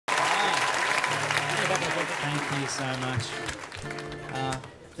you so much.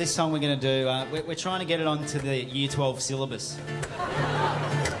 This song we're going to do, we're trying to get it onto the Year 12 syllabus.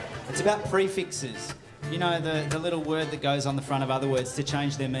 It's about prefixes. You know, the little word that goes on the front of other words to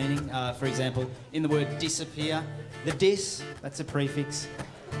change their meaning. For example, in the word disappear, the dis, that's a prefix.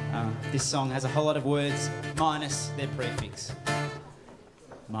 This song has a whole lot of words minus their prefix.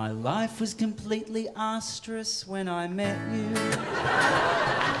 My life was completely astrous when I met you.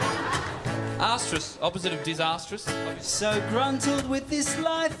 Astrous, opposite of disastrous. Obviously. So gruntled with this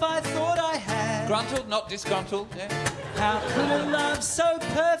life I thought I had. Gruntled, not disgruntled, yeah. How could a love so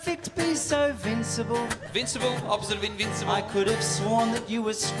perfect be so vincible? Vincible, opposite of invincible. I could have sworn that you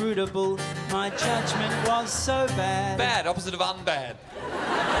were scrutable. My judgment was so bad. Bad, opposite of unbad.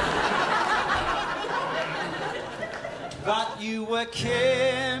 But you were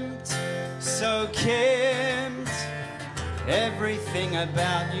Kempt, so Kempt. Everything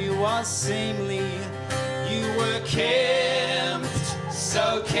about you was seemly. You were Kempt,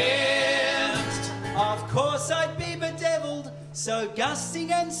 so Kempt. Of course I'd be bedevilled, so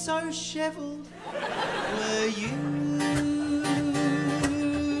gusting and so shevelled were you.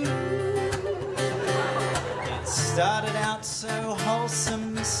 It started out so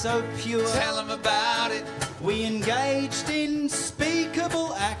wholesome, so pure. Tell 'em about it. We engaged in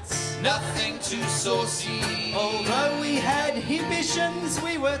unspeakable acts. Nothing too saucy. Although we had inhibitions,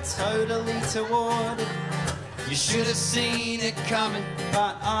 we were totally toward. You should have seen it coming.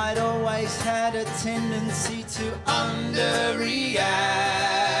 But I'd always had a tendency to underreact.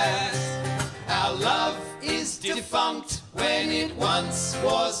 Our love is defunct when it once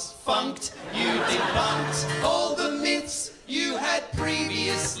was funked. You debunked all the myths you had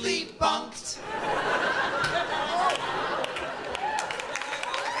previously bunked.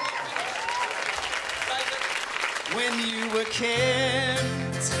 When you were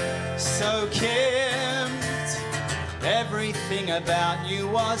Kempt, so Kempt. Everything about you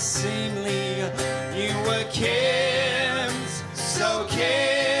was seemly. You were Kempt, so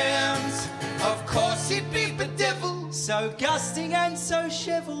Kempt. Of course you'd be bedeviled. So gusting and so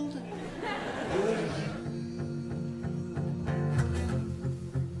shevelled.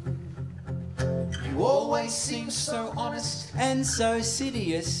 You always seemed so honest and so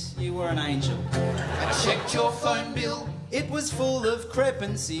sidious. You were an angel. I checked your phone bill. It was full of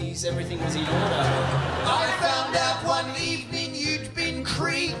crepencies. Everything was in order. I found out one evening you'd been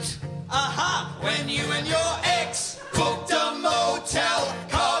creeped. Aha! When you and your ex booked a motel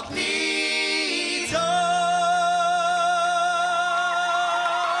cognito.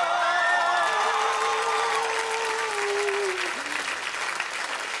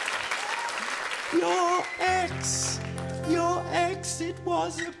 Your ex, it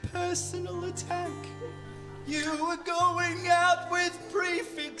was a personal attack. You were going out with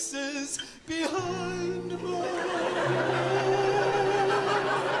prefixes behind my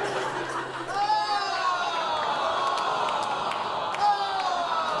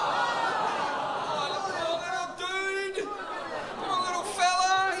Dude! Come on, little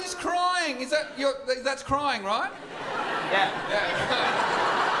fella, he's crying. That's crying, right? Yeah.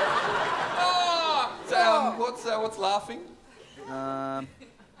 What's laughing? Um...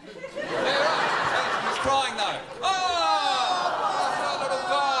 Yeah, right. He's crying though. Oh, little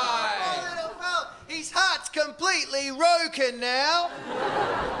guy. Oh, little fella. His heart's completely broken now.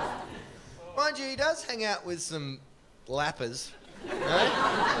 Mind you, he does hang out with some lappers.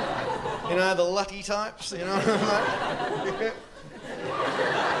 You know, the lucky types, you know.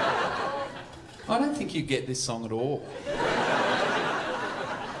 I don't think you get this song at all.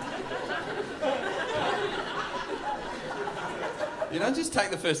 You don't just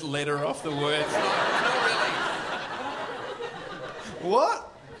take the first letter off the words. Not really.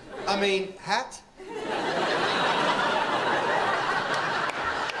 What? I mean, hat?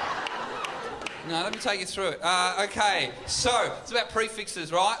 No, let me take you through it. Okay, so it's about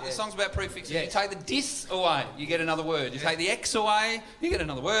prefixes, right? Yes. The song's about prefixes. Yes. You take the dis away, you get another word. You take the x away, you get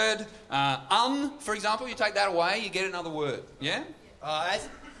another word. For example, you take that away, you get another word. Yeah?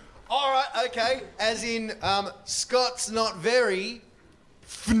 All right, okay. As in, Scott's not very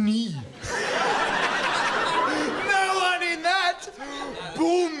funny. No one in that.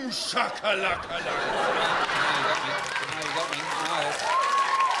 Boom shakalaka. No, you got me.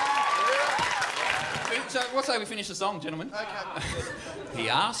 So, what say we finish the song, gentlemen? Okay. He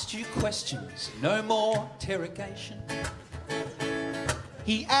asked you questions, no more interrogation.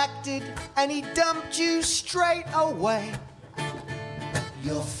 He acted and he dumped you straight away.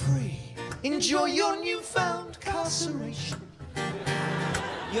 You're free. Enjoy your newfound carceration.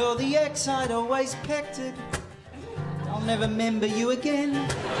 You're the ex I'd always pecked. I'll never remember you again.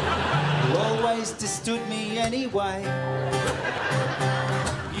 You always misunderstood me anyway.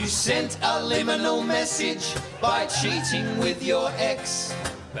 You sent a liminal message by cheating with your ex,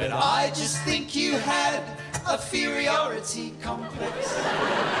 but I just think you had a inferiority complex.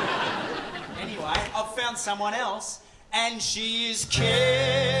 Anyway, I've found someone else, and she is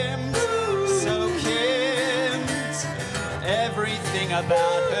Kempt, so Kempt. Everything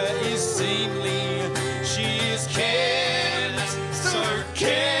about her is seemly. She is Kempt, so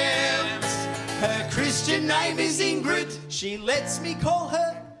Kempt. Her Christian name is Ingrid. She lets me call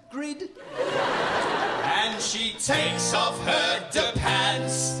her Grid. And she takes off her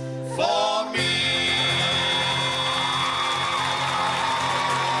pants for me.